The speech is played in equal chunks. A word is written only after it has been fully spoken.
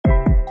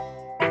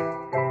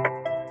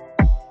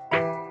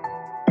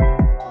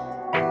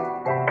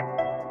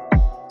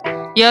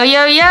Yo,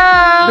 yo,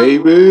 yo!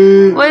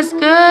 Baby! What's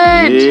good?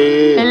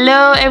 Yeah.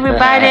 Hello,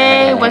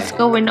 everybody. What's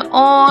going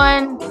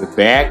on? We're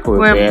back.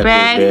 We're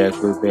back.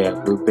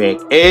 We're back.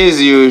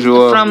 As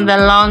usual. From the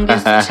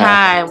longest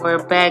time,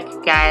 we're back,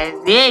 guys.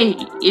 Yeah,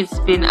 it's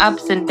been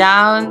ups and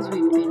downs.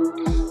 We've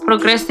been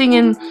progressing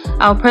in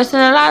our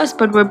personal lives,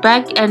 but we're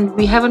back and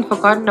we haven't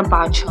forgotten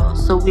about y'all.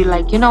 So we're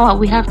like, you know what?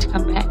 We have to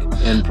come back.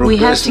 And We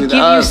have to give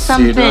you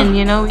something,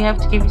 we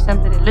have to give you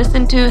something to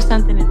listen to,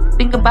 something to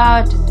think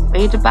about, to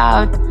debate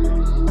about,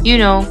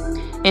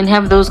 and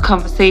have those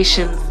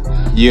conversations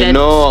that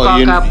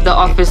spark up the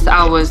office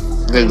hours.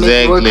 Exactly.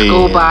 Make work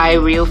go by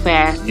real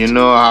fast. You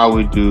know how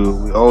we do.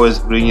 We always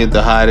bring you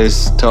the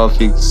hardest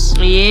topics.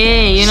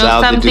 Yeah,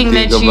 something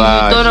that you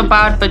about. thought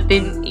about, but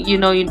then, you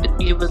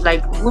was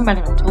like, who am I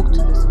going to talk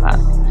to this about?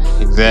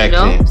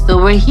 Exactly.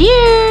 So we're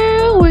here.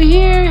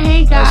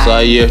 Hey, guys. That's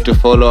why you have to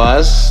follow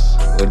us.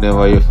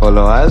 Whenever you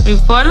follow us, you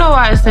follow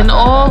us in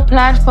all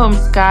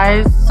platforms,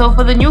 guys. So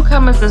for the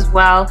newcomers as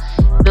well,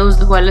 those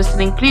who are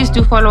listening, please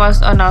do follow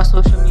us on our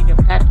social media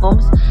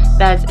platforms.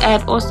 That's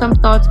at Awesome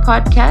Thoughts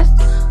Podcast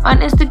on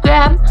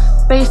Instagram,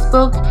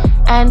 Facebook,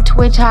 and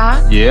Twitter.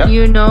 Yeah.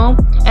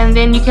 And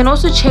then you can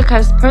also check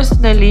us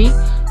personally.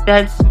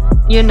 That's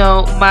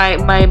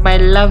my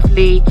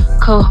lovely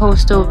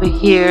co-host over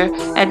here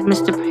at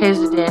Mr.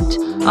 President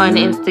on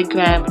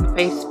Instagram and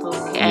Facebook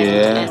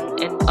and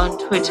on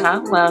Twitter,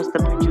 as the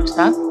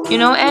producer,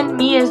 and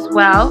me as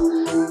well,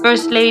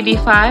 First Lady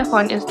 5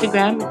 on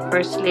Instagram and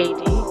First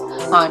Lady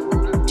on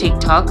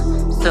TikTok.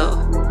 So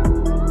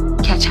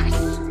catch us.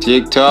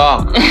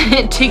 TikTok.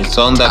 It's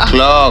on the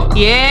clock.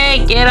 Yeah,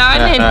 get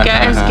on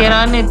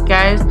it,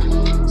 guys.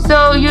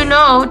 So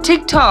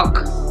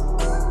TikTok,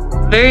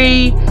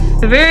 very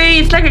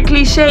it's like a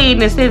cliche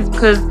in a sense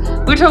because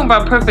we're talking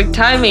about perfect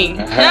timing.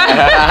 So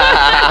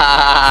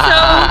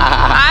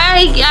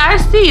I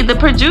see the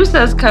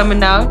producer's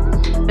coming out.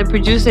 The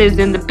producer is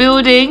in the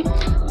building.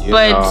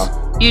 But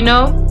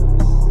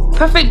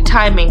perfect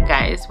timing,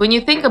 guys. When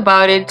you think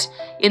about it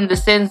in the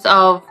sense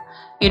of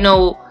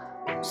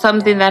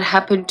something that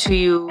happened to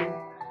you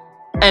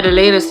at a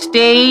later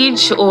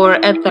stage or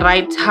at the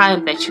right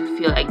time that you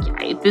feel like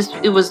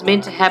it was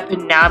meant to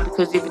happen now,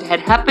 because if it had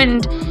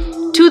happened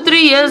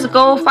 2-3 years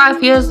ago,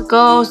 5 years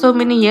ago, so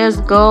many years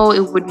ago,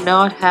 it would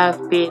not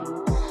have been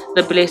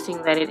the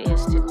blessing that it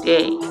is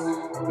today.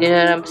 You know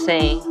what I'm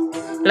saying?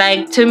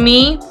 Like, to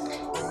me,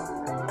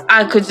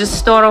 I could just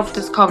start off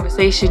this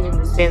conversation in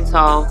the sense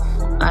of,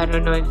 I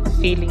don't know if the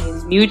feeling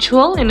is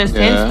mutual in a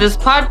sense. This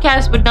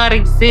podcast would not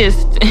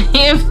exist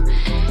if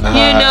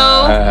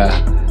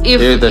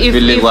the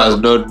feeling was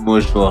not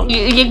mutual.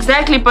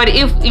 Exactly, but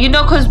if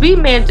because we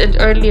met at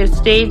earlier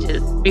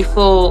stages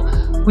before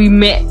we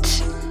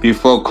met.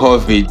 Before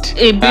COVID.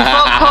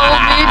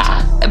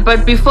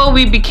 But before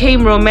we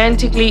became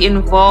romantically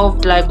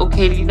involved, like,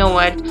 okay, you know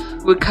what,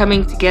 we're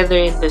coming together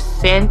in this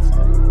sense.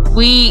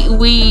 We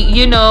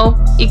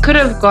it could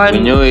have gone we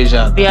knew each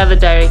other. The other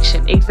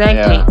direction.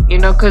 Exactly.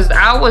 Because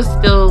I was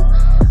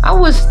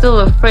still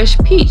a fresh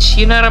peach,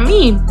 you know what I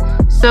mean?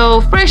 So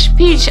fresh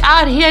peach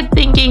out here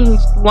thinking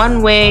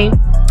one way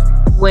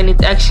when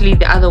it's actually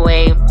the other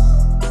way.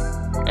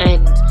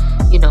 And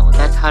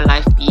that's how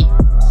life be.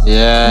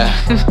 Yeah.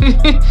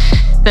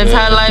 That's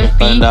how life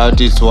be. Find out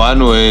it's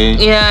one way.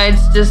 Yeah,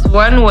 it's just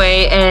one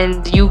way,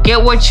 and you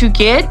get what you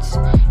get,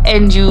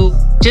 and you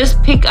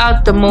just pick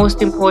out the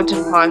most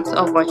important parts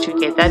of what you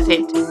get. That's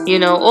it.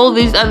 All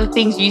these other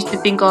things you used to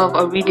think of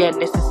are really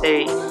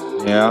unnecessary.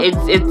 Yeah.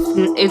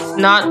 It's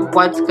not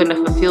what's gonna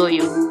fulfill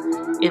you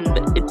in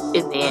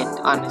the end.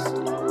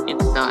 Honestly,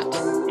 it's not.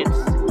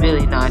 It's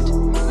really not.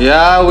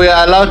 Yeah, we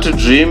are allowed to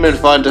dream and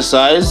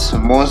fantasize.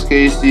 In most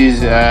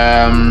cases,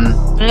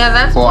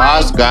 that's for why.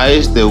 us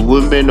guys, the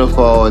woman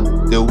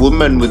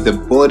with the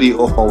body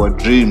of our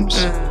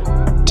dreams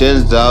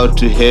turns out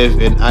to have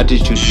an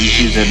attitude which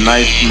is a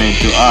nightmare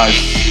to us.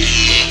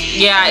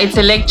 Yeah, it's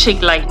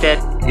electric like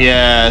that.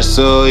 Yeah,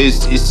 so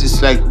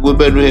it's like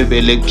women who have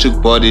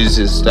electric bodies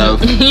and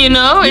stuff. It's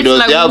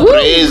like, their woo!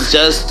 brains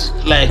just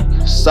like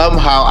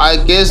somehow. I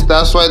guess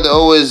that's why they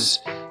always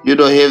have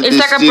it's this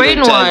like a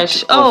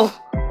brainwash. Of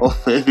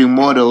having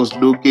models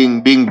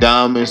being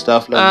dumb and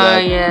stuff like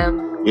that. Yeah.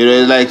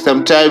 It's like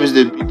sometimes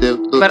the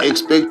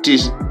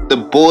expectations, the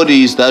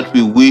bodies that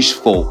we wish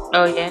for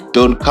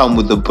don't come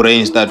with the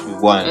brains that we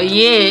want. I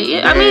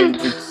mean,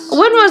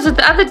 when was it?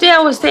 The other day I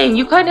was saying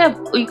you can't have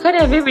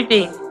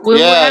everything. We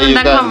were having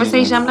that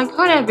conversation. I'm like, you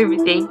can't have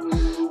everything.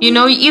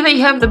 Either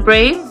you have the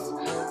brains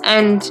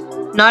and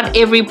not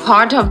every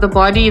part of the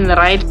body in the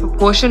right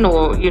proportion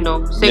or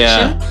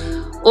section.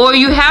 Or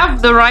you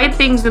have the right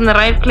things in the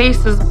right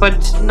places, but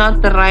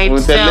not the right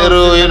with cells a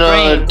little, in the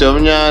brain.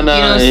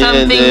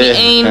 Something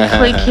ain't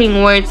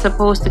clicking where it's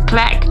supposed to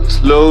clack.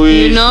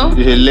 Slowish,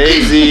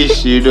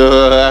 lazy-ish,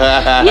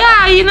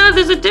 Yeah,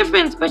 there's a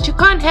difference, but you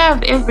can't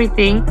have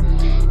everything,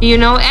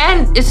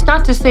 And it's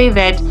not to say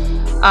that,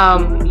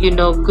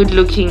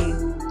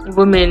 good-looking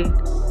women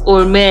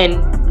or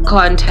men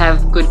can't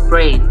have good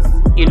brains.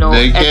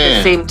 at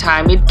the same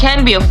time. It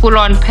can be a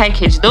full-on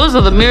package. Those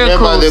are the miracles.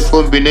 Remember the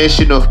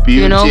combination of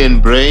beauty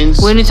and brains.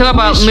 When you talk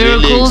about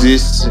miracles, really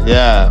exists.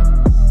 Yeah.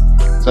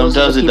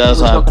 Sometimes it does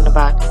happen. Talking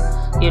about,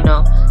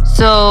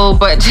 So,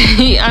 but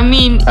I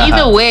mean,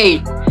 either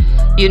way,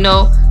 you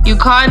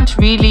can't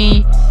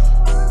really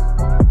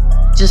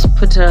just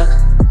put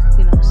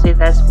say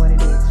that's what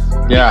it is.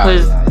 Yeah.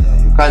 Because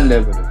you can't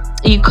level it.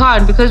 You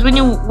can't, because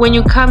when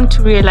you come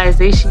to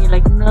realization, you're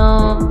like,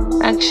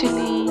 no,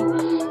 actually,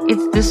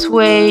 it's this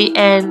way,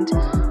 and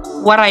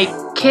what I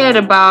cared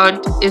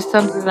about is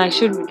something I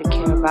shouldn't really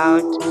care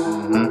about.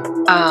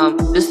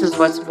 This is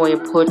what's more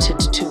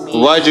important to me.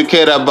 What you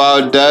care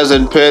about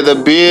doesn't pay the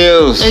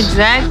bills.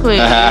 Exactly.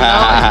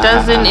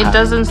 It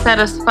doesn't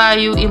satisfy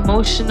you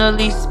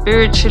emotionally,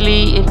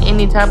 spiritually, in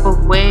any type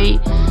of way.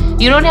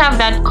 You don't have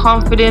that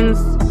confidence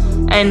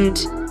and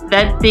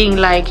that thing,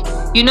 like,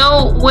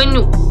 when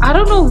I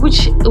don't know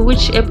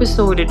which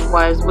episode it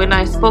was when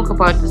I spoke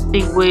about this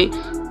thing where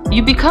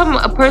you become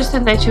a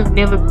person that you've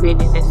never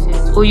been, in a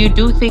sense, or you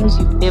do things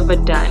you've never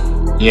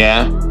done.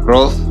 Yeah,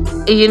 growth.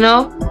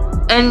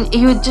 And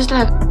you're just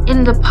like,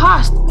 in the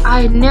past,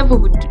 I never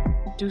would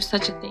do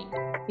such a thing.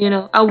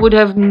 I would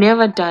have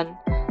never done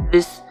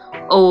this,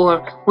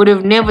 or would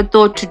have never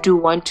thought to do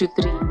 1, 2,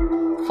 3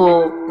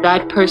 for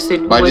that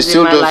person. But you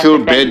still don't feel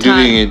bad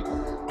doing it.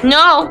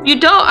 No, you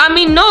don't. I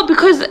mean, no,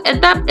 because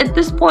at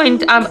this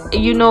point,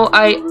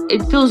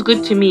 it feels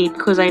good to me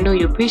because I know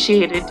you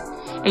appreciate it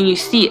and you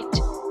see it.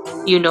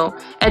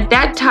 At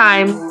that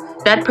time,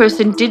 that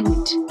person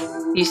didn't.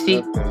 You see.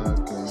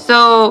 Okay.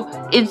 So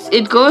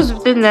it goes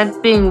within that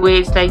thing where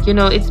it's like,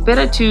 it's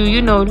better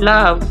to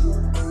love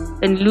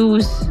and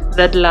lose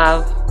that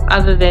love,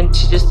 other than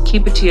to just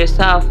keep it to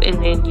yourself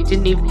and then you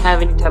didn't even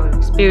have any type of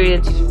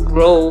experience, you didn't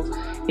grow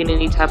in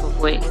any type of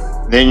way.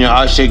 Then you're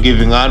out here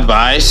giving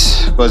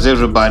advice, because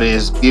everybody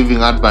is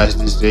giving advice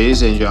these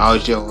days, and you're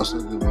out here also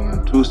giving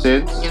your 2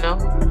 cents.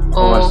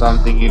 Or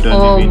something you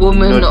don't even,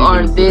 woman,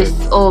 or this,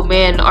 or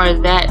man, or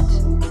that.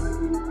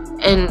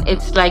 And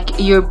it's like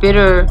you're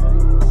bitter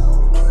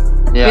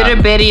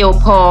Betty or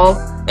Paul.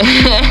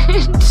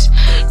 And,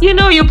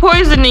 you're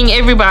poisoning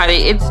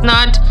everybody. It's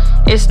not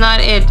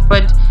it.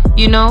 But,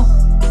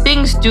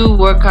 things do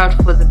work out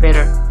for the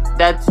better.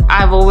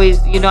 I've always,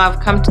 I've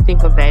come to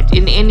think of that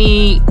in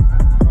any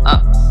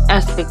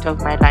aspect of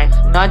my life,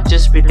 not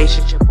just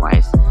relationship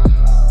wise.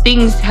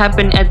 Things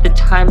happen at the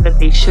time that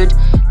they should.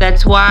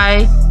 That's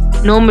why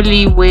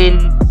normally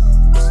when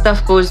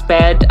stuff goes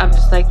bad, I'm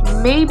just like,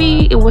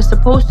 maybe it was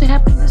supposed to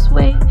happen this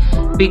way,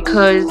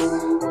 because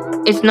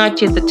it's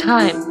not yet the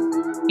time,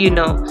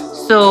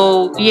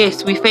 So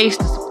yes, we face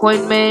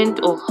disappointment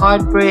or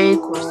heartbreak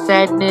or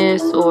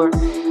sadness or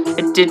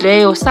a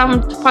delay or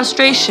some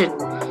frustration,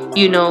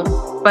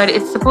 but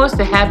it's supposed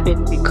to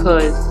happen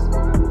because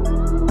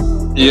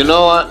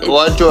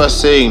what you are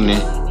saying,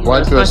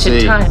 what you are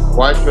saying.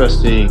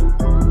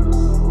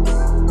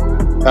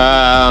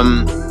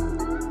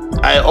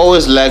 I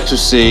always like to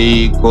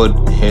say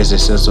God has a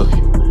sense of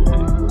humor.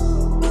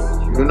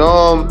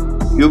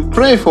 You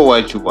pray for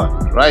what you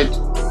want, right?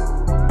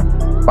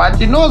 But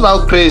He knows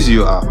how crazy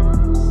you are,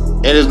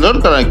 and it's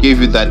not gonna give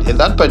you that at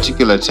that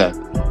particular time.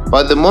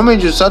 But the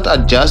moment you start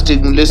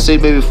adjusting, let's say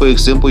maybe for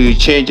example you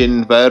change an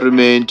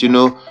environment,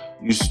 you're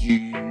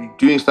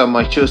doing some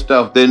mature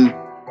stuff, then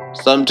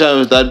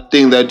sometimes that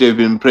thing that you've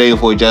been praying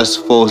for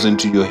just falls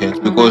into your hands,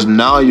 because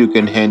now you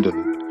can handle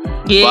it.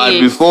 Yes, but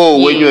before,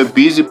 when you were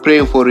busy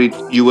praying for it,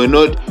 you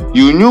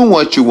knew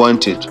what you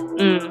wanted,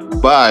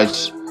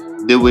 but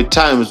there were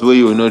times where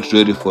you were not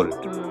ready for it.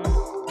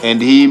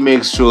 And He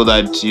makes sure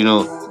that,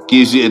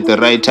 gives you at the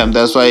right time.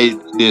 That's why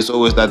there's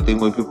always that thing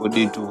when people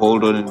need to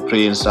hold on and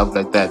pray and stuff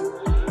like that.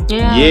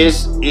 Yeah.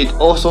 Yes, it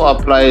also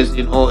applies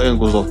in all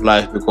angles of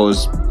life,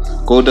 because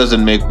God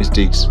doesn't make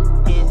mistakes.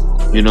 Yes,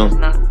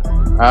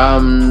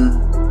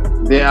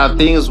 there are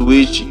things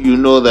which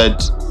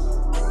that,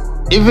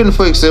 even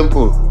for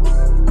example,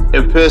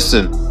 a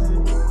person,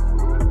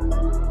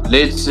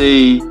 let's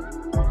say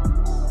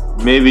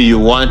maybe you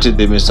wanted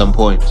them at some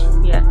point,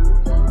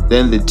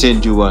 then they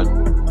turned you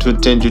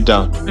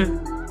down.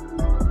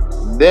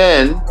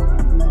 Then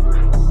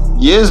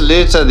years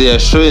later they are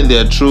showing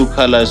their true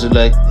colors. You're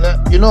like,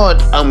 you know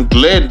what, I'm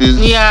glad this.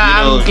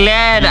 I'm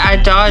glad I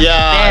dodged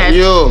that.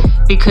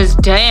 Because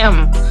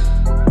damn,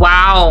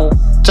 wow,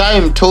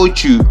 time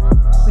taught you.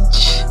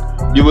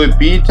 You were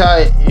bitter,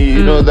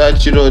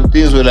 that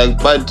things were like,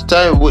 but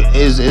time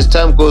as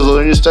time goes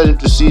on, you're starting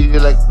to see,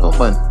 you're like, no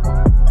man.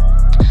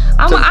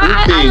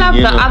 I love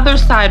the other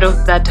side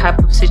of that type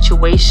of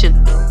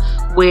situation though,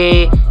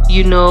 where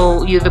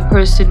you're the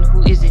person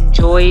who is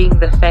enjoying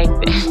the fact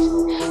that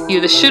you're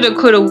the shoulda,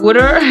 coulda,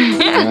 woulda.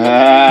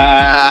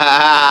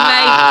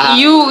 Like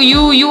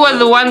you are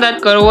the one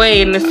that got away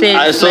in the sense.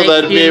 I saw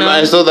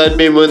that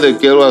meme when the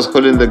girl was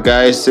calling the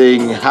guy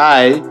saying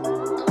hi.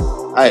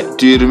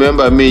 Do you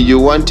remember me? You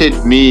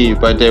wanted me,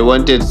 but I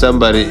wanted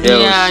somebody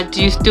else. Yeah,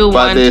 do you still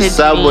want me? But there's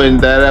someone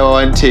that I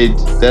wanted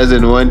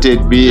doesn't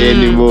wanted me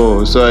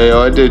anymore. So I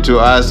wanted to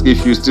ask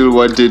if you still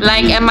wanted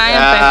like, me. Am I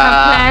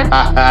a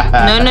backup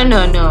plan?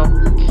 No.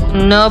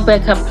 No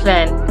backup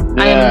plan.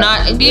 I am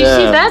not. Do you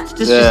see that's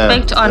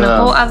disrespect on a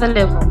whole other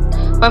level?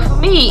 But for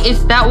me,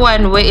 it's that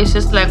one where it's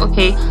just like,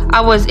 okay, I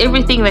was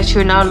everything that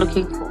you're now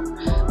looking for,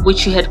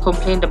 which you had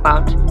complained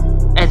about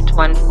at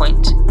one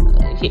point.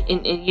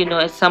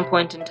 At some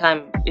point in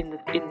time in the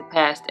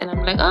past, and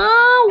I'm like,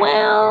 oh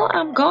well,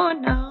 I'm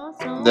gone now.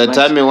 So the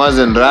timing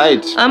wasn't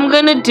right. I'm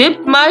gonna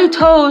dip my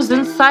toes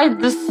inside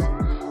this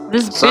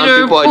Some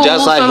bitter people are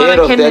just ahead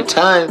of their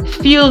time.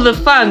 Feel the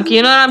funk,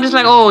 and I'm just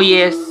like, oh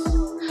yes,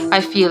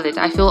 I feel it.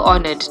 I feel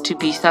honored to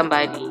be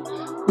somebody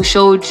who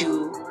showed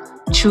you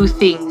true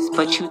things,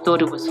 but you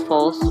thought it was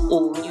false,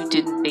 or you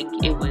didn't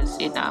think it was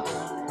enough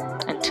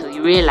until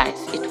you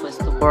realized it was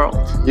the world.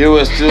 You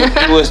were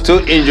still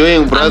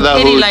enjoying brotherhood.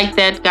 I'm pretty like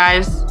that,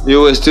 guys.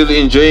 You were still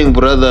enjoying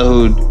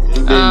brotherhood.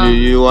 And then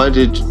you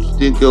wanted to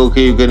think,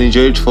 okay, you can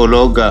enjoy it for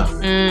longer.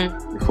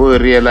 Before you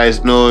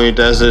realize, no, it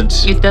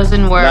doesn't. It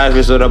doesn't work. Life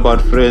is not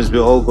about friends. We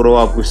all grow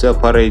up, we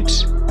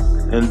separate.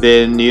 And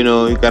then, you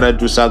gotta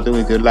do something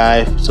with your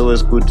life. It's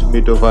always good to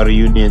meet over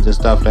reunions and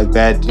stuff like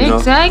that.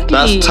 Exactly.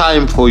 That's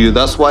time for you.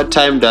 That's what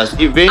time does.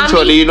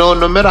 Eventually,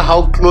 no matter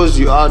how close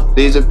you are,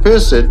 there's a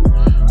person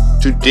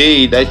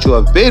today that you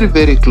are very,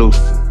 very close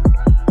to.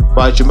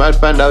 But you might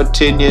find out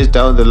 10 years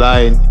down the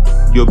line,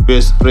 your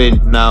best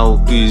friend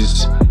now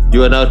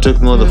you are now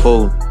talking on the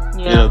phone.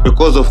 Yeah.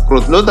 Because of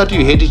growth. Not that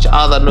you hate each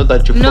other, not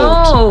that you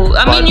fought. No,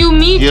 I mean, you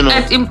meet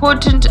at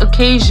important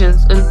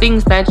occasions and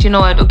things that,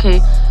 okay,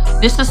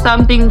 this is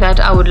something that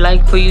I would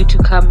like for you to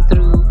come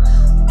through,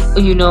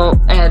 or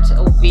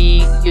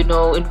be,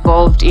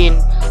 involved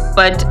in.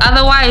 But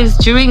otherwise,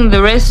 during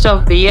the rest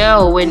of the year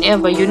or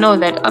whenever,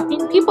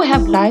 that, people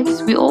have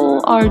lives. We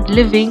all are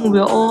living. We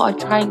all are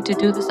trying to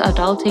do this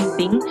adulting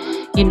thing.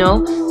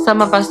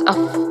 Some of us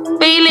are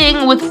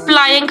failing with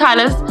flying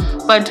colors,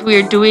 but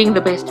we're doing the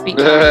best we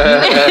can.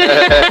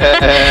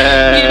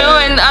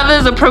 And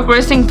others are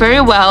progressing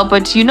very well.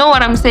 But you know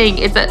what I'm saying?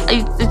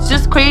 It's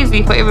just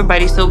crazy for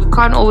everybody. So we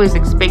can't always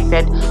expect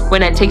that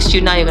when I text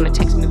you now, you're going to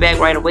text me back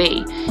right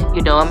away.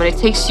 I'm going to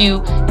text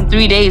you in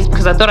 3 days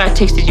because I thought I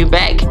texted you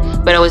back,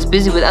 but I was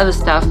busy with other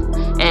stuff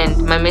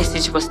and my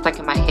message was stuck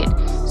in my head.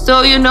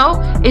 So,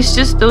 it's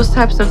just those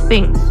types of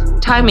things.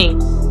 Timing.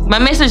 My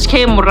message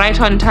came right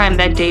on time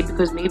that day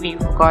because maybe you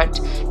forgot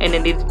and I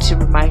needed to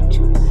remind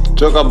you.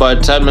 Talk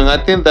about timing. I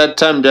think that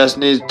time just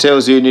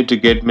tells you need to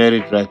get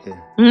married right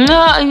there.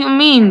 No, I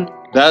mean...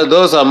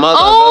 Those are mothers.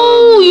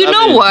 Oh, you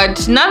know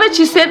what? Now that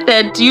you said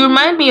that, you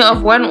remind me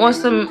of one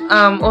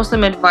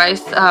awesome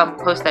advice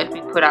post that we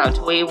put out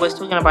where it was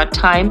talking about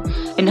time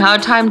and how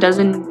time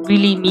doesn't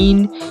really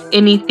mean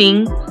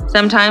anything.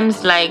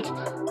 Sometimes, like,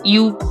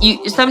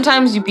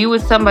 sometimes you be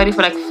with somebody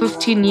for like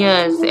 15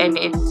 years and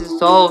it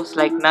dissolves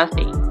like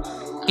nothing.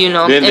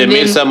 Then they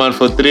meet someone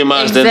for 3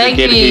 months, then they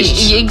get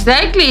hitched.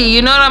 Exactly.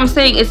 You know what I'm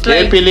saying? It's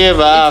like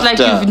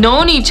you've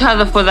known each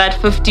other for that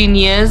 15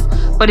 years,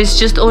 but it's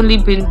just only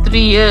been 3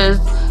 years,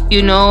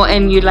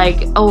 and you're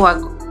like,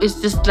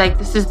 it's just like,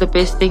 this is the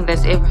best thing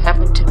that's ever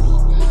happened to me.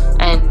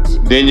 And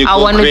then you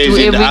go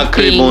crazy in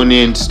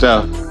acrimony and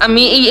stuff. I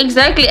mean,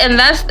 exactly.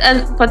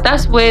 But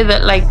that's where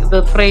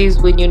the phrase,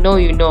 when you know,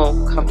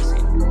 comes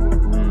in.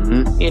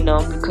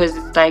 Mm-hmm. Because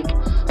it's like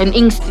an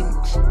instinct.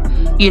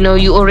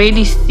 You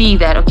already see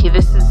that, okay,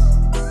 this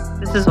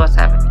is what's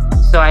happening.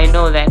 So I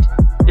know that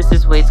this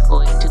is where it's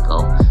going to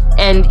go.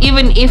 And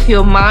even if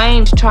your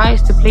mind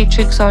tries to play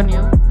tricks on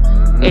you,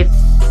 it's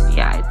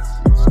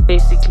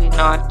basically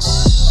not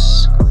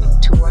going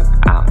to work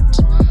out,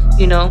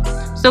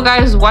 So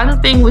guys,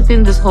 one thing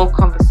within this whole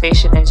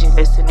conversation as you're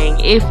listening,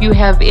 if you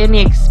have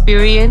any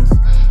experience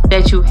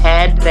that you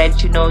had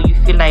that, you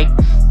feel like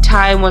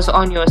time was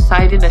on your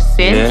side in a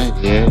sense,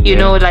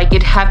 like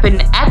it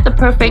happened at the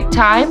perfect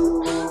time,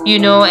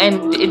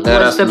 and it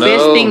was the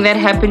best thing that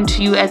happened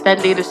to you at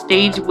that later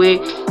stage where,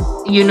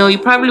 you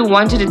probably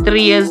wanted it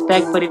 3 years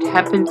back, but it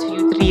happened to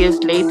you 3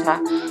 years later,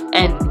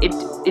 and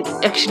it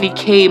actually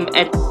came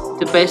at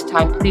the best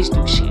time. Please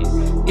do share.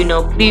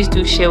 Please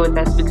do share with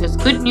us, because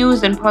good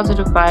news and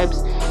positive vibes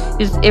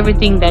is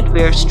everything that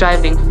we're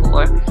striving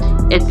for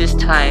at this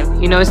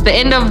time. It's the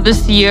end of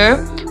this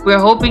year. We're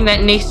hoping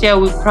that next year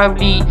we'll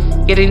probably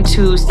get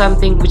into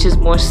something which is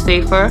more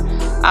safer,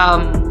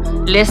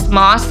 less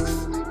masks,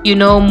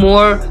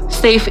 more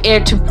safe air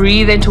to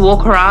breathe and to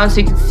walk around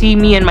so you can see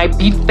me and my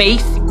beat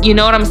face. You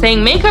know what I'm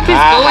saying? Makeup is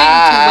going to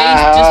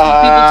waste just for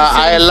people to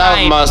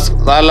sit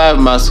inside. I love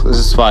masks. This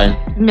is fine.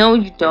 No,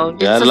 you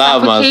don't. It's a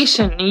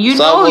suffocation. And you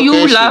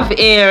love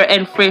air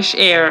and fresh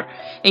air,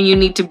 and you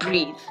need to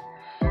breathe.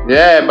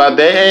 Yeah, but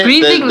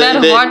breathing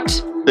that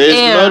hot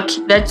air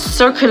that's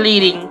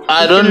circulating.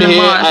 I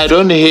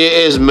don't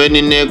hear as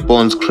many neck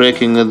bones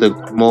cracking at the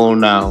mall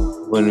now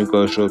when we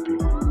go shopping,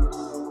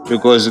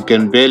 because you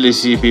can barely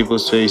see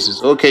people's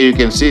faces. Okay, you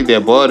can see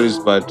their bodies,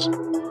 but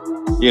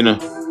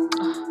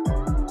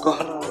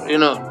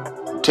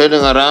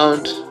turning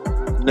around.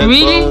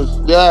 Really?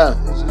 Bones. Yeah,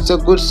 it's a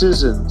good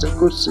season. It's a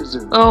good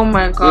season. Oh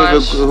my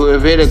gosh.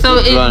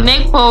 So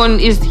neck bone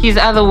is his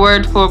other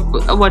word for,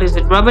 what is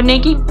it,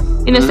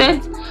 rubbernecking in a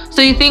sense?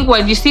 So you think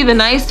what? You see the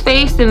nice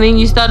face and then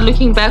you start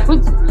looking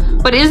backwards?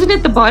 But isn't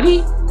it the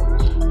body?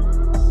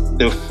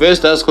 The face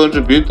does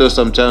contribute though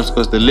sometimes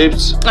because the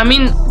lips. I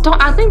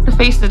think the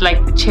face is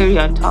like the cherry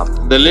on top.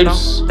 The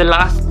lips. The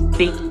last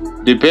thing.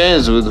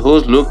 Depends with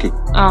who's looking.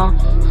 Oh.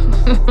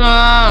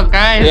 Oh,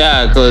 guys.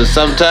 Yeah, because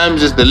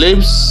sometimes it's the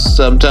lips,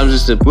 sometimes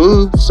it's the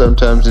boobs,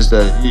 sometimes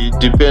it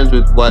depends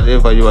with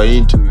whatever you are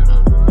into,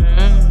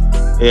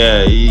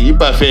 Yeah, it's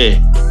buffet.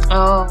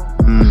 Oh.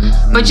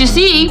 But you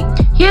see,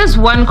 here's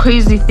one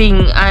crazy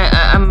thing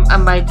I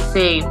might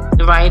say,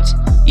 right?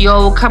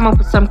 You'll come up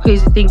with some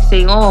crazy thing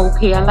saying, oh,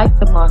 okay, I like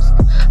the mask,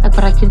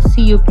 but I can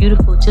see you're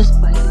beautiful just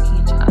by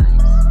looking at your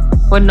eyes.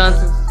 What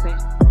nonsense is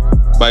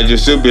that? But you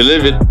still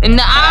believe it?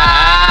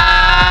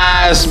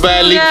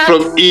 Smiling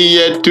from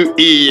ear to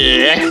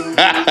ear.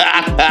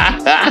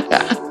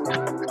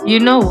 You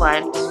know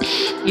what? What?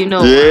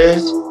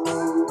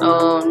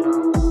 Oh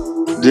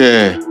no.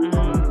 Yeah.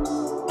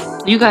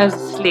 You guys are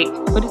slick,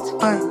 but it's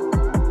fine.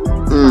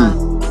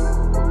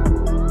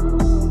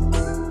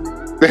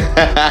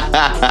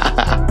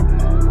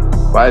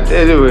 But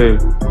anyway,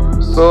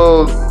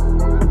 so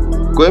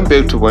going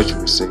back to what you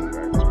were saying,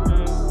 right?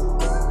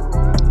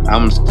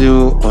 I'm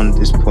still on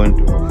this point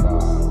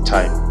of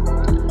time.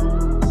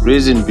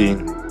 Reason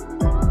being,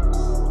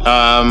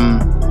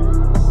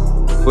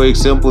 for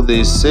example, there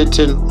is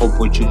certain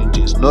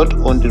opportunities, not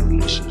only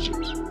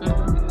relationships.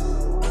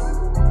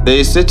 There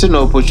is certain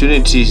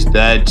opportunities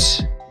that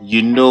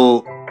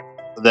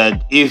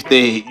that if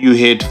you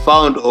had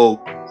found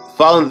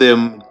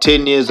them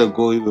 10 years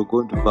ago, you were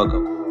going to fuck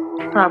up.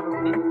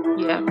 Probably,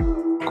 yeah.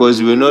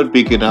 Because we're not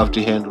big enough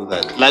to handle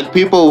that. Like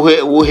people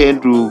who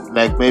handle,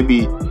 like maybe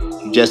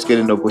you just get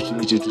an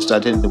opportunity to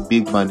start handling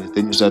big money,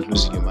 then you start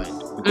losing your mind.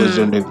 Because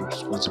you don't have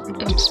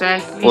responsibilities.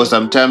 Exactly. Or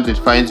sometimes it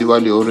finds you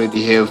while you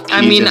already have kids.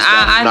 I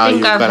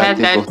think I've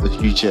had of the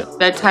future.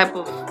 That type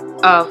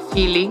of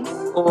feeling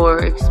or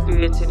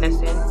experience in a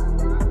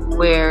sense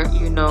where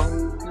you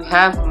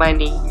have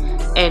money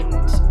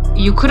and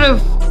you could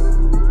have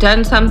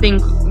done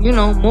something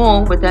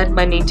more with that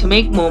money to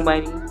make more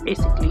money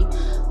basically,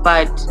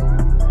 but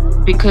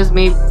because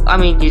you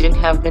didn't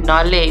have the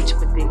knowledge,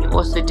 but then you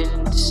also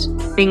didn't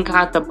think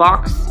out the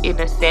box in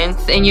a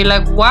sense, and you're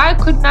like, why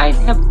couldn't I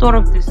have thought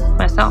of this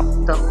myself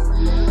though?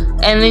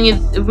 And then you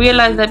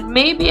realize that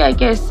maybe I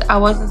guess I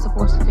wasn't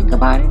supposed to think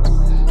about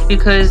it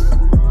because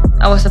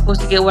I was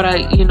supposed to get what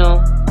I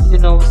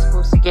was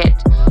supposed to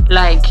get.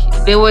 Like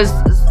there was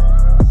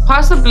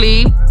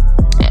possibly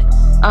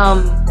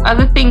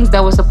other things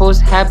that were supposed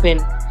to happen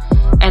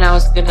and I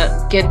was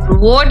gonna get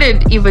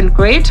rewarded even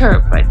greater,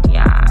 but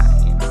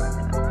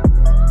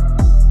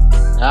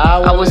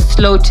I was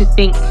slow to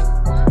think.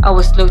 I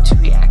was slow to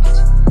react.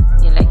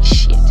 You're like,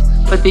 shit.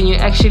 But then you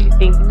actually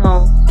think,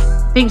 no,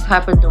 things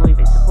happen the way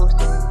they're supposed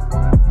to.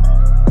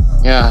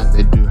 Yeah,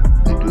 they do.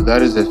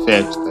 That is a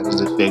fact.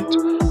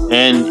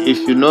 And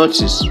if you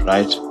notice,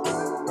 right,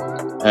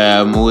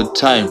 with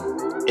time,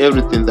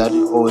 everything that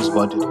you always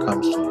wanted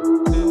comes to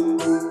you.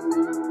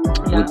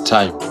 With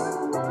time.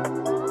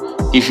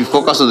 If you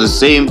focus on the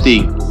same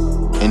thing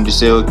and you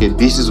say, okay,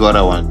 this is what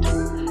I want,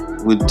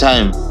 with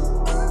time,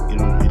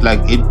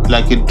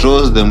 it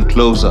draws them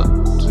closer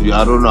to you.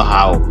 I don't know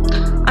how.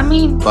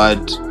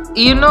 But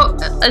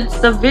it's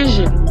the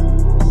vision.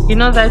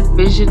 That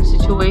vision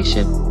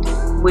situation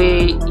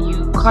where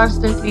you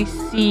constantly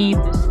see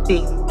this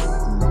thing.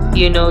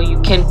 You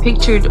can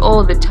picture it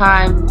all the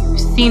time. You've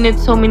seen it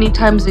so many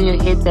times in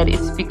your head that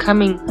it's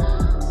becoming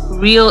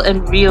real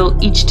and real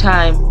each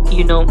time.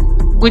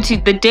 Which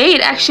the day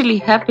it actually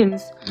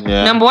happens.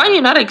 Yeah. Number one,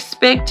 you're not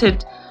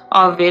expected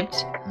of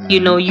it.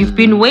 You've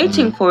been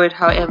waiting for it,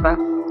 however.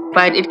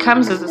 But it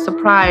comes as a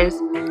surprise,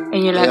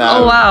 and you're like,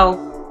 oh wow,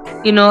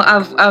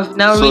 I've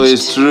now reached. So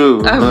it's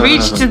true. I've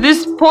reached to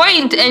this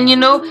point, and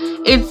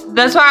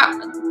that's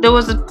why there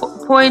was a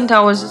point I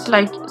was just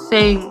like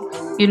saying,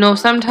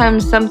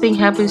 sometimes something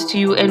happens to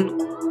you, and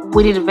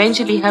when it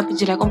eventually happens,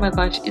 you're like, oh my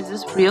gosh, is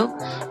this real?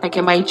 Like,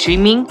 am I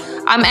dreaming?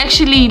 I'm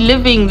actually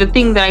living the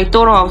thing that I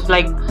thought of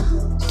like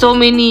so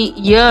many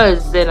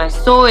years, and I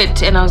saw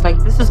it, and I was like,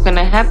 this is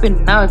gonna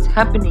happen. Now it's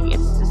happening.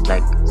 It's just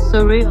like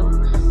surreal.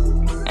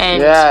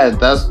 And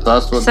that's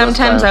what.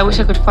 Sometimes I wish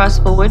I could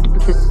fast forward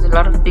because there's a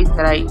lot of things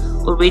that I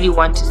already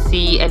want to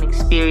see and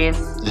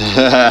experience,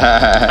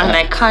 and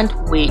I can't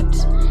wait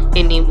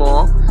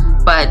anymore.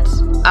 But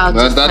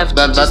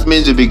that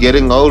means you'll be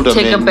getting older.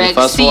 Take a back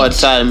fast forward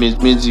time,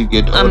 it means you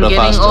get older faster. I'm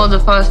getting older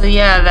faster.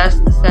 Yeah, that's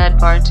the sad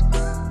part.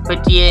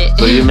 But yeah.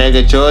 So you make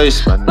a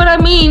choice, man. But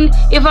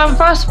if I'm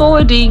fast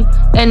forwarding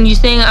and you're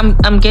saying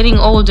I'm getting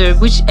older,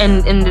 which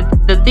and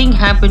the thing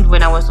happened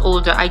when I was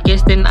older, I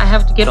guess then I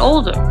have to get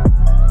older.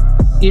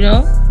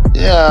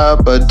 Yeah,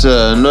 but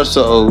not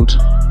so old.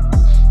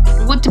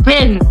 Well,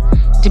 depends.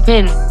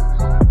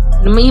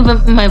 Even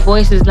my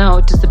voice is now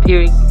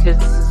disappearing because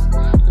this is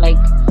like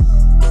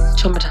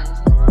traumatizing.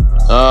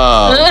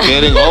 Oh,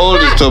 getting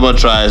old is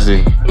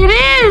traumatizing. It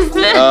is.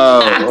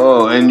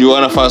 Oh, and you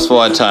want to fast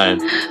forward time.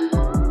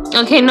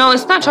 Okay, no,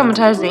 it's not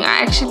traumatizing.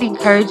 I actually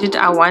encourage it.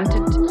 I want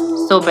it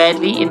so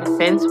badly, in a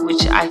sense,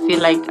 which I feel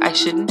like I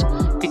shouldn't,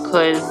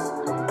 because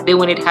then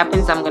when it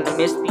happens, I'm gonna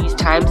miss these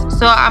times.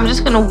 So I'm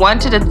just gonna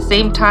want it at the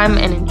same time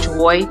and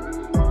enjoy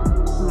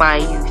my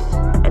youth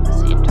at the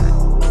same time.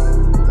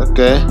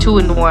 Okay. 2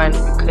 in 1,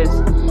 because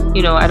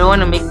I don't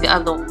want to make the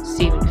other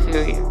seem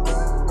inferior.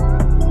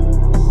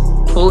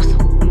 Both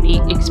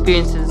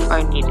experiences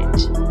are needed.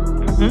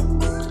 Mm-hmm.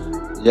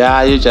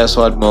 Yeah, you just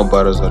want more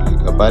bottles of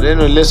liquor. But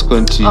anyway, let's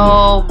continue.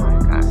 Oh my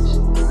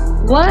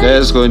gosh. What?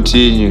 Let's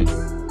continue.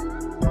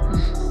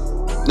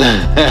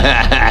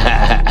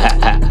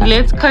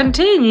 Let's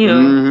continue.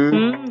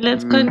 Mm-hmm.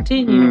 Let's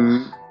continue.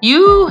 Mm-hmm.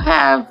 You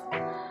have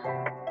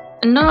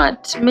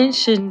not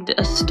mentioned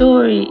a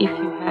story, if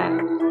you have,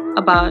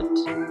 about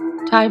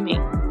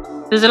timing.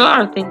 There's a lot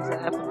of things that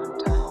happen on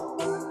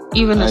time.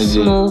 Even a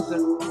small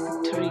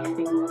victory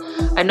thing.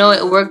 I know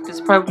at work there's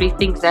probably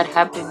things that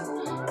happen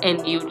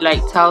and you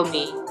tell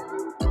me,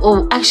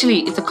 oh,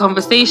 actually it's a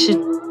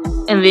conversation,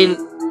 and then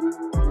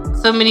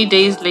so many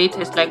days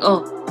later it's like,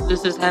 oh,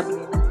 this is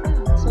happening.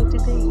 So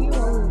did they hear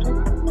what we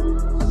were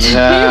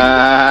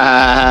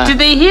talking about? Did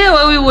they hear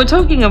what we were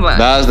talking about?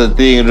 That's the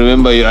thing.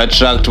 Remember, you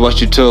attract what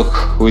you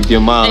talk with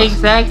your mouth.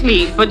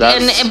 Exactly. But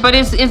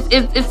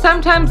it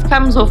sometimes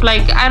comes off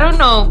I don't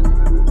know.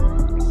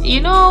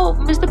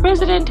 Mr.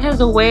 President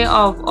has a way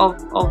of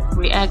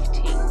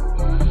reacting.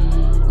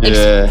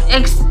 Yeah.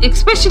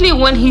 Especially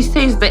when he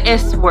says the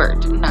S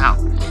word now.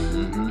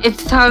 It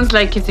sounds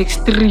like it's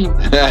extreme.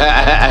 It's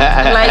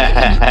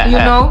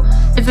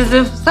as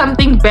if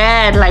something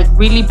bad,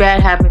 really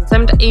bad happened.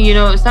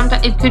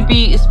 Sometimes it could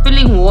be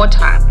spilling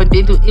water, but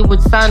it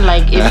would sound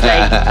like it's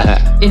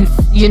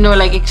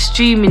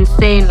extreme,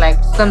 insane,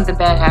 something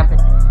bad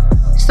happened.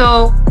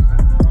 So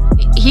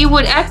he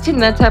would act in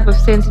that type of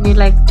sense, and you're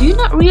like, do you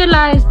not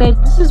realize that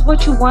this is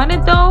what you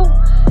wanted though?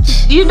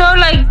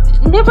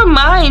 Never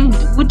mind,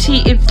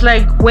 Uti, it's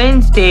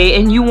Wednesday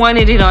and you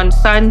wanted it on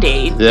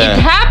Sunday. Yeah. It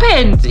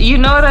happened, you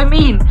know what I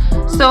mean?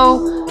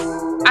 So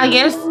I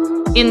guess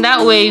in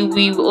that way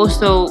we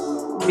also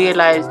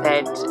realize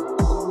that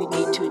we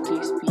need to at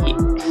least be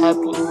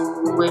happy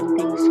when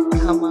things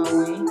come our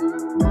way.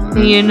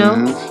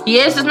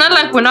 Yes, it's not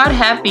like we're not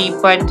happy,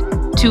 but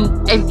to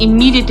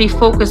immediately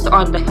focus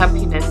on the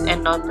happiness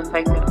and not the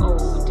fact that, oh,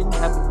 it didn't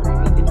happen when I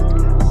needed it to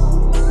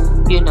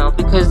happen.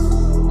 Because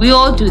we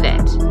all do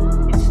that.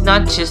 It's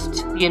not just,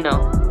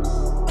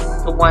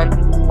 the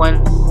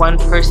one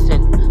person.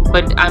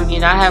 But I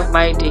have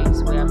my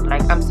days where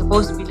I'm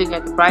supposed to be looking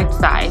at the bright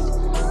side,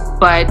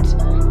 but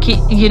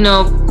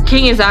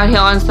King is out here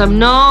on some,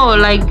 no,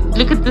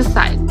 look at this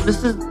side.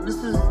 This is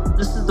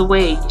the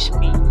way you should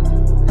be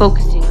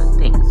focusing on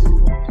things.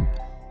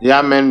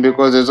 Yeah, man,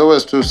 because there's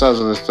always two sides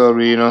of the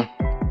story,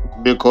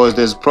 because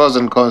there's pros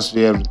and cons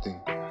to everything.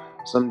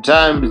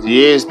 Sometimes,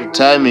 yes, the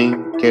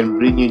timing can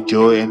bring you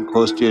joy and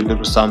cost you a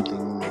little something.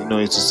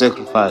 It's a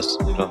sacrifice,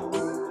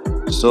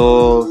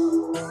 So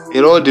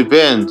it all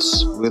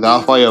depends with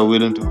how far you're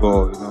willing to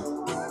go,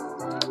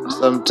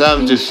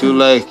 Sometimes you feel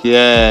like,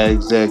 yeah,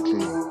 exactly.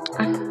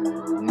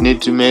 You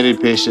need to marry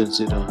patience,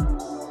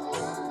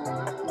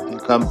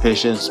 Become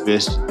patience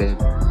based then.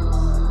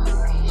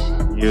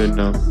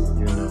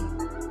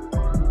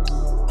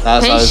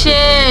 That's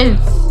patience.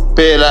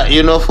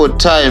 For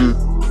time,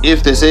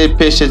 if they say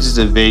patience is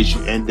a virtue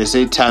and they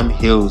say time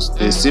heals,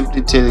 they're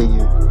simply telling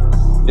you,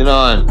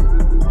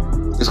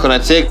 it's gonna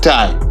take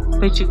time.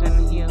 But you're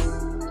gonna heal.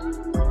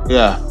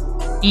 Yeah.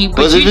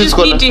 But you just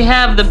need to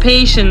have the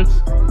patience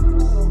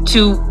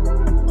to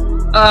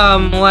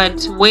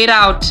wait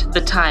out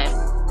the time.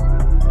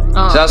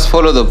 Just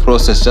follow the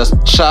process. Just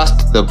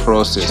trust the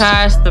process.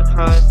 Trust the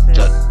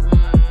process.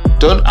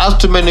 Don't ask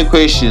too many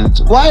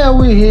questions. Why are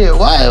we here?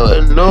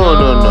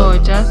 No.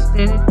 Just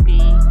let it be.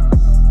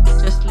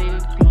 Just let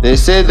it be. They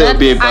say there'll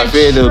be a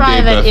buffet, there'll be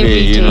a buffet.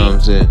 You know what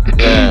I'm saying?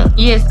 Yeah.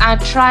 Yes, I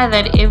try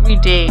that every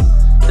day.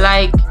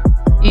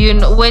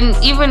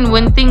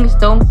 When things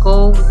don't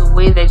go the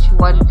way that you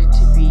wanted it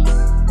to be,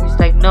 it's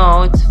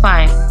no, it's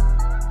fine.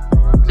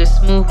 Let's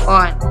move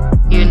on.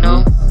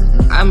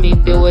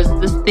 There was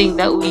this thing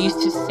that we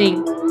used to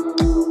sing.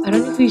 I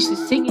don't know if we used to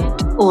sing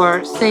it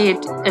or say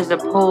it as a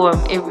poem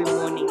every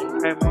morning in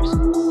primary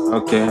school.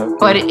 Okay.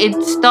 But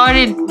it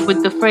started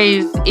with the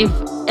phrase, if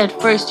at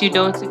first you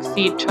don't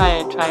succeed, try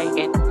and try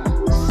again.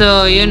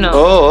 So,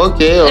 Oh,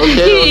 okay.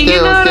 You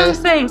know what I'm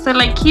saying? So,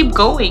 keep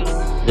going.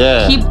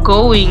 Yeah. Keep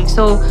going.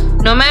 So,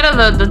 no matter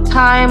the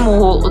time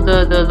or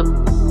the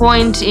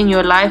point in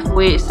your life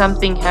where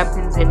something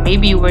happens and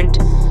maybe you weren't,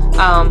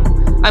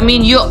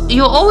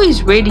 you're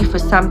always ready for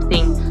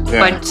something,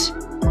 but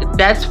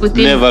that's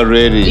within. Never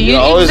ready.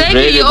 You're always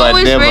ready,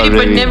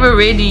 but never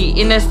ready.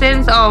 In a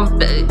sense of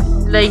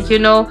like, you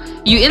know,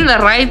 you're in the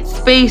right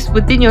space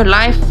within your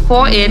life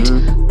for it,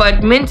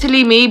 but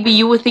mentally maybe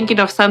you were thinking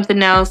of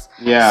something else.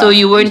 Yeah. So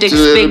you weren't Still a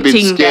little bit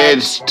expecting scared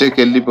that. to take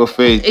a leap of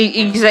faith.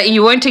 Exactly.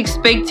 You weren't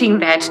expecting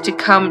that to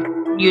come,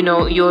 you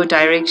know, your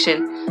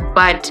direction,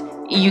 but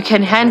you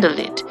can handle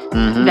it.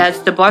 That's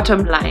the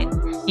bottom line,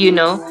 you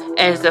know,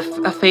 as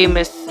a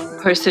famous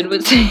person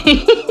would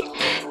say.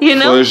 You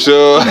know, For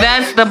sure.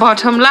 that's the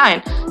bottom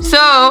line.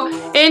 So,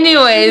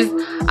 anyways,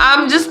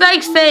 I'm just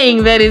like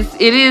saying that it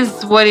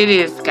is what it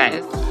is,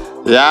 guys.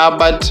 Yeah,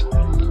 but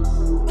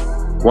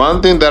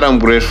one thing that I'm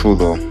grateful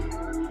though,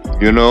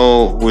 you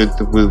know,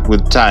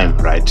 with time,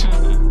 right?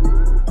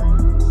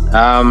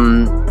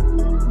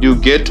 You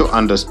get to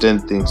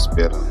understand things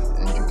better,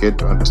 and you get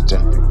to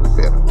understand people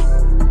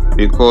better.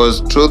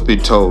 Because truth be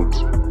told,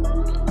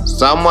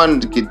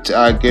 someone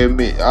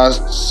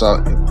asked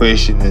a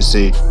question and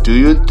said, "Do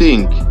you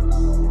think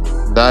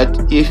that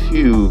if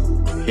you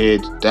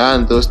had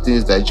done those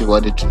things that you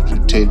wanted to do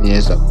 10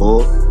 years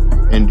ago,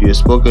 and you had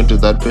spoken to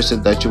that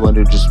person that you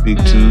wanted to speak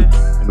to,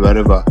 and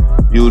whatever,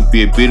 you would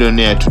be a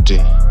billionaire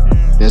today?"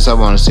 Then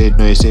someone said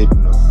no. He said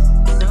no.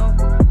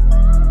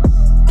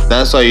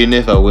 That's why you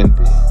never went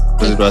there.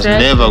 Because it was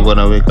never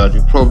gonna work out.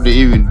 You probably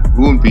even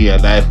won't be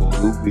alive or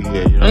won't be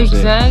here. You know what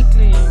I'm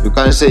saying? You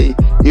can't say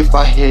if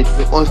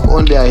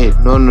only I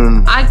had. No.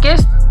 I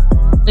guess,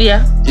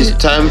 yeah. It's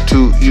time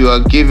to. You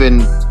are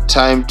given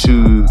time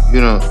to,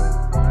 you know,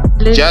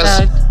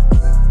 just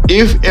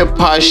if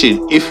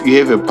you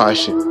have a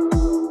passion,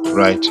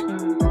 right?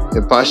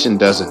 A passion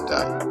doesn't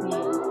die.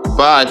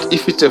 But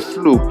if it's a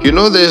fluke, you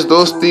know, there's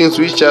those things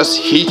which just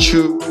hit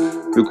you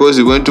because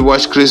you went to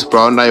watch Chris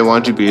Brown, now you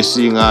want to be a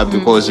singer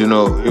because, you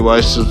know, it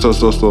was so.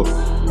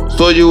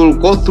 So you will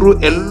go through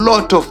a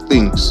lot of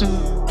things.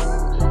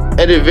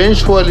 And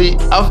eventually,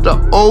 after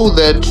all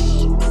that,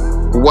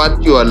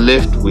 what you are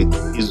left with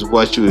is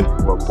what you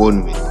were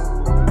born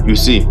with. You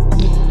see,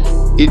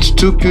 it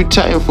took you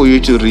time for you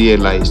to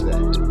realize that.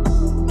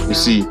 You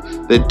see,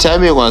 the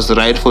timing was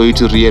right for you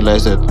to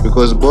realize that,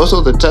 because most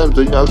of the times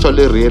when you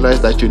actually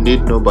realize that you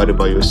need nobody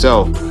but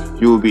yourself,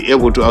 you will be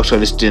able to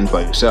actually stand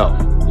by yourself.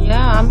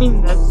 Yeah,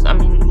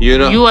 you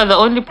know, you are the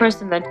only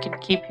person that can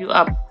keep you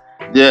up.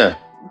 Yeah.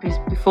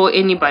 Before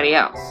anybody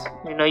else.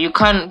 You know, you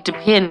can't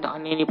depend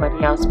on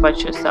anybody else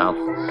but yourself.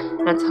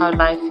 That's how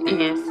life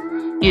is,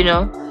 you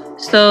know.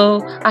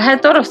 So I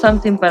had thought of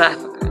something, but I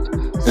forgot.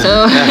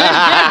 So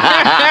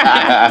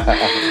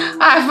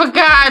I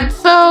forgot.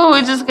 So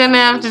we're just gonna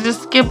have to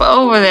just skip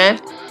over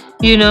that,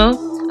 you know.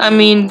 I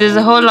mean, there's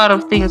a whole lot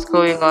of things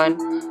going on,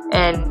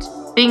 and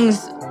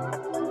things.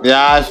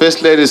 Yeah,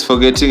 first lady's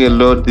forgetting a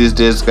lot these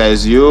days,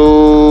 guys. I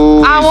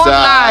won't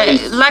lie.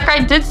 Like I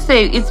did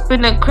say, it's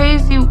been a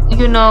crazy,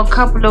 you know,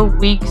 couple of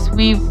weeks.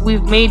 We've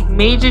made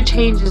major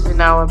changes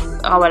in our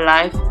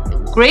life.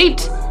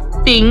 Great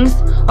things,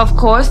 of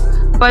course,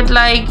 but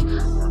like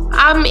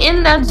I'm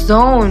in that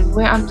zone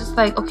where I'm just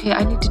like, okay,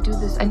 I need to do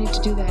this, I need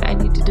to do that, I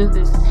need to do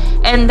this.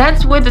 And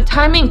that's where the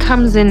timing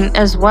comes in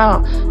as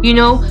well. You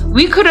know,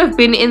 we could have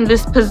been in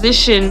this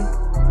position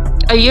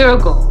a year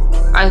ago,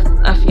 I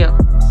feel.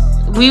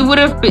 We would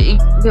have been,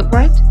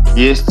 right?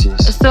 Yes.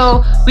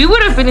 So we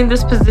would have been in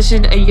this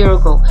position a year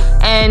ago.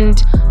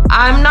 And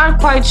I'm not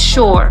quite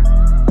sure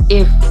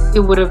if it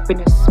would have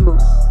been as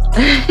smooth.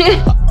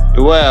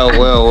 Well.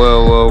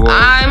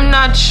 I'm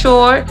not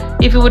sure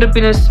if it would have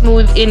been as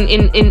smooth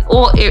in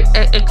all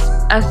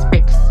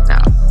aspects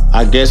now.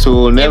 I guess we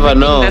will never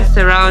know. That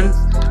surrounds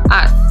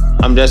us.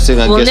 I'm just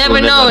saying, we'll never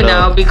know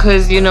now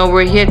because, you know,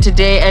 we're here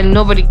today and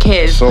nobody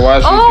cares. So why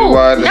should you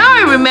want? Now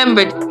I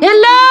remembered.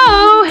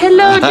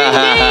 Hello, ding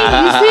ding.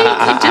 You see,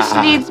 it just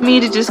needs me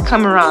to just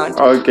come around.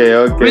 Okay.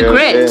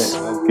 Regret.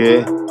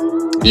 Okay.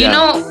 Yeah. You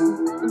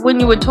know, when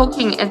you were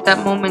talking at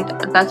that moment,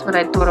 that's what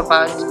I thought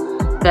about.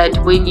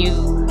 That when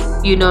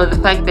you know, the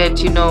fact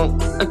that, you know,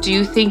 do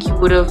you think you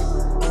would have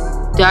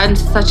done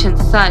such and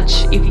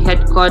such if you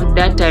had gone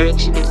that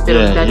direction instead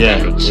of that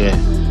direction?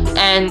 Yeah.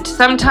 And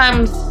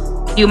sometimes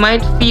you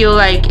might feel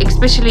like,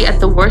 especially at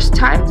the worst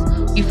times,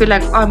 you feel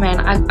like, oh man,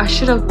 I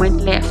should have went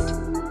left.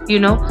 You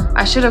know,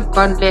 I should have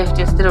gone left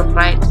instead of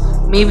right.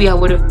 Maybe I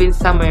would have been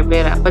somewhere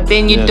better. But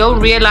then you don't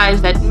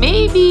realize that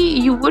maybe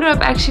you would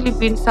have actually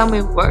been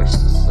somewhere worse.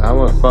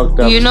 Somewhere fucked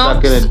up, you know,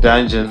 stuck in a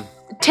dungeon.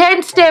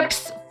 10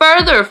 steps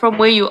further from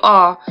where you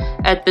are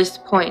at this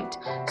point.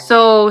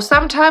 So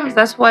sometimes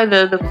that's why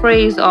the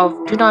phrase of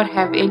do not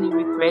have any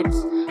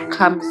regrets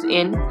comes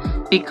in,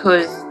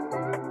 because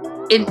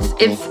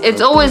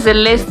it's always a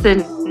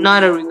lesson,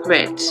 not a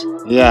regret.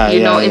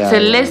 It's a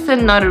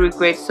lesson, not a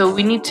regret. So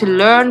we need to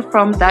learn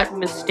from that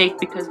mistake,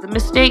 because the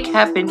mistake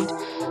happened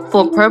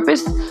for a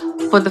purpose,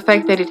 for the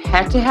fact that it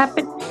had to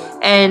happen,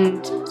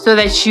 and so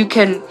that you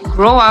can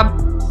grow up,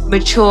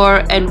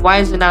 mature and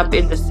wisen up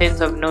in the sense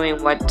of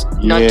knowing what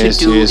not to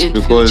do in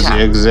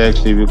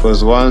future.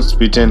 Because once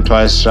bitten,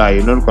 twice shy.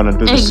 You're not gonna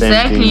do the same thing.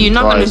 Exactly, you're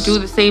not gonna do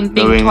the same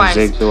thing twice.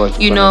 Exactly what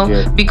you're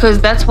get.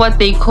 Because that's what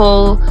they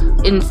call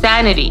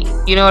insanity.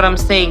 You know what I'm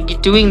saying?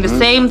 You're doing the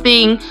same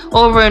thing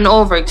over and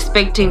over,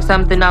 expecting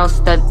something else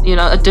that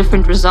a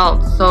different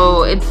result.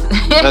 So it's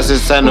that's a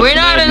sign of we're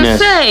not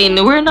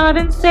insane. We're not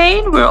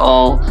insane. We're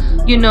all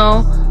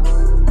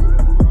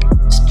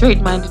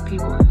straight-minded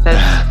people, if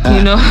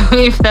that's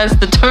if that's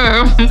the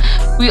term.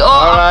 We all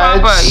are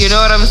proper, you know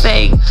what I'm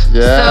saying?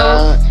 Yeah. So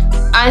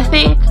I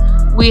think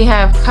we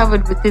have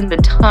covered within the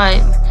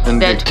time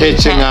and that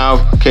catching up,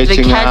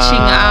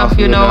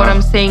 you know what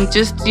I'm saying?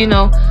 Just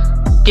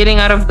getting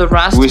out of the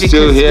rust. We're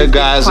still here,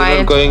 guys. We're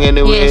not going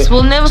anywhere. Yes,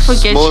 we'll never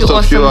forget Most you, of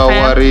awesome you are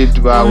fam.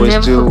 worried, but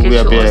we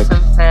are back.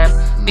 Awesome fam.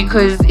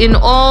 Because in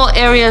all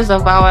areas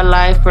of our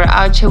life, we're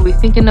out here, we're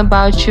thinking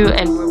about you,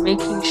 and we're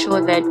making sure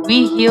that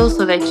we heal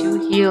so that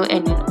you heal.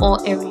 And in all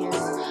areas,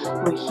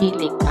 we're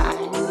healing, guys.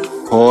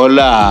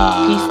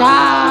 Hola. Peace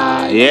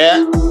out.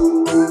 Yeah.